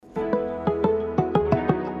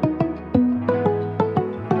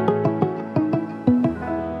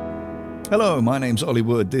Hello, my name's Ollie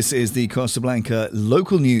Wood. This is the Costa Blanca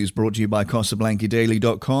local news brought to you by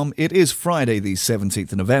CostaBlancaDaily.com. It is Friday, the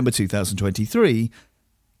 17th of November 2023.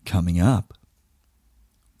 Coming up,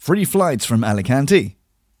 free flights from Alicante,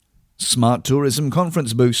 smart tourism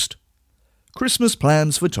conference boost, Christmas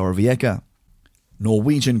plans for Torrevieja,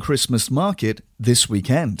 Norwegian Christmas market this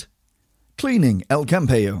weekend, cleaning El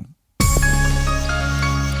Campello.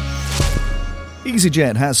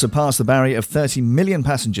 EasyJet has surpassed the barrier of 30 million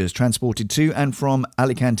passengers transported to and from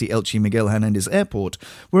Alicante Elche Miguel Hernandez Airport,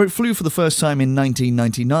 where it flew for the first time in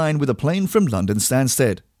 1999 with a plane from London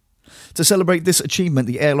Stansted. To celebrate this achievement,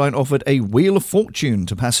 the airline offered a Wheel of Fortune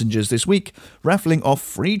to passengers this week, raffling off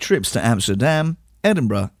free trips to Amsterdam,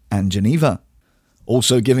 Edinburgh and Geneva,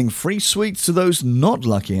 also giving free sweets to those not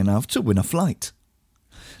lucky enough to win a flight.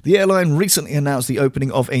 The airline recently announced the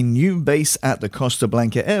opening of a new base at the Costa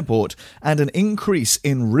Blanca airport and an increase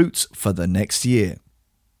in routes for the next year.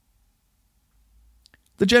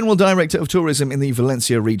 The General Director of Tourism in the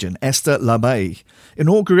Valencia region, Esther Labay,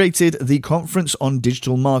 inaugurated the Conference on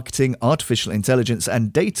Digital Marketing, Artificial Intelligence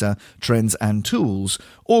and Data, Trends and Tools,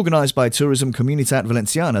 organised by Tourism Comunitat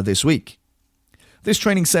Valenciana this week. This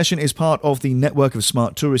training session is part of the network of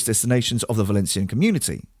smart tourist destinations of the Valencian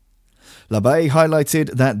community. Labay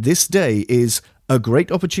highlighted that this day is a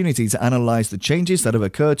great opportunity to analyse the changes that have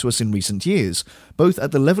occurred to us in recent years, both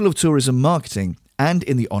at the level of tourism marketing and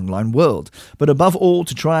in the online world, but above all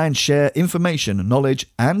to try and share information, knowledge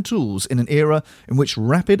and tools in an era in which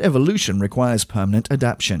rapid evolution requires permanent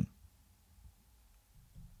adaptation.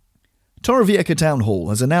 Torrevieja Town Hall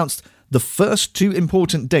has announced the first two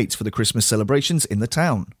important dates for the Christmas celebrations in the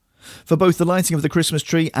town, for both the lighting of the Christmas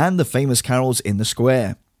tree and the famous carols in the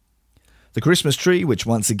square. The Christmas tree, which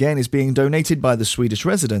once again is being donated by the Swedish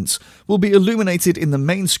residents, will be illuminated in the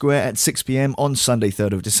main square at 6 p.m. on Sunday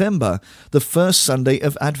 3rd of December, the first Sunday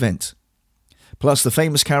of Advent. Plus, the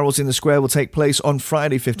famous carols in the square will take place on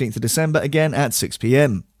Friday 15th of December, again at 6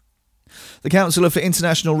 p.m. The Councillor for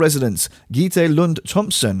International Residents, Gitte Lund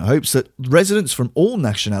Thompson, hopes that residents from all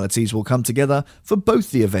nationalities will come together for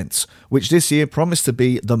both the events, which this year promise to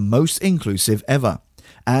be the most inclusive ever,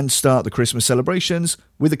 and start the Christmas celebrations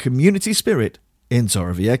with a community spirit in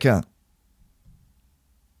Torrevieja.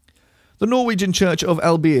 The Norwegian Church of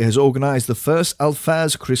Albir has organised the first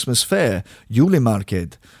Alfaz Christmas Fair,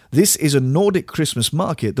 Julemarked. This is a Nordic Christmas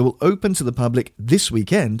market that will open to the public this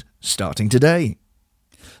weekend, starting today.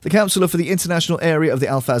 The councillor for the international area of the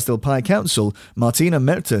Alfaz del Pi Council, Martina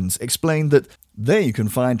Mertens, explained that there you can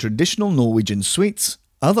find traditional Norwegian sweets,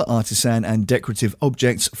 other artisan and decorative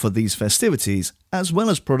objects for these festivities, as well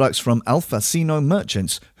as products from Alfacino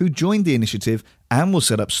merchants who joined the initiative and will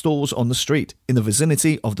set up stalls on the street in the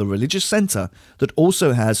vicinity of the religious centre that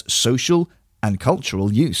also has social and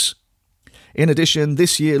cultural use. In addition,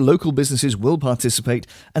 this year local businesses will participate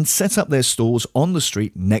and set up their stalls on the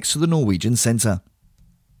street next to the Norwegian centre.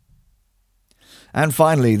 And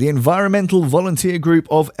finally, the environmental volunteer group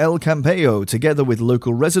of El Campello, together with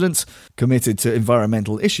local residents committed to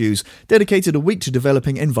environmental issues, dedicated a week to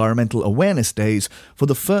developing environmental awareness days for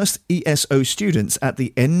the first ESO students at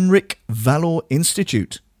the Enric Valor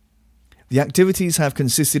Institute. The activities have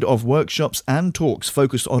consisted of workshops and talks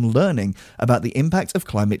focused on learning about the impact of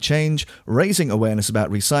climate change, raising awareness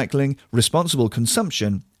about recycling, responsible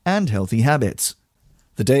consumption, and healthy habits.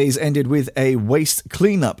 The days ended with a waste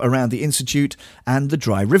cleanup around the Institute and the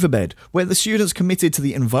dry riverbed, where the students committed to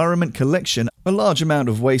the environment collection a large amount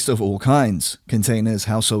of waste of all kinds, containers,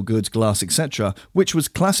 household goods, glass, etc., which was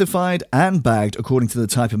classified and bagged according to the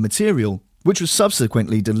type of material, which was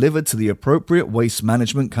subsequently delivered to the appropriate waste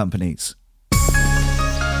management companies.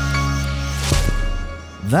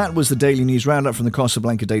 That was the Daily News Roundup from the Costa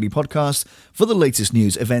Blanca Daily Podcast. For the latest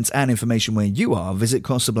news, events and information where you are, visit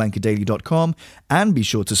CostaBlancaDaily.com and be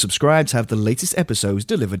sure to subscribe to have the latest episodes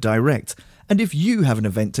delivered direct. And if you have an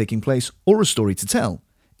event taking place or a story to tell,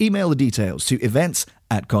 email the details to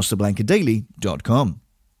events@CostaBlancaDaily.com.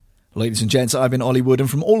 Ladies and gents, I've been Ollie Wood, and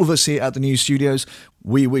from all of us here at the news studios,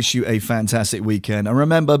 we wish you a fantastic weekend. And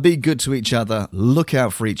remember, be good to each other, look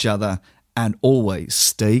out for each other, and always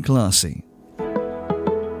stay classy.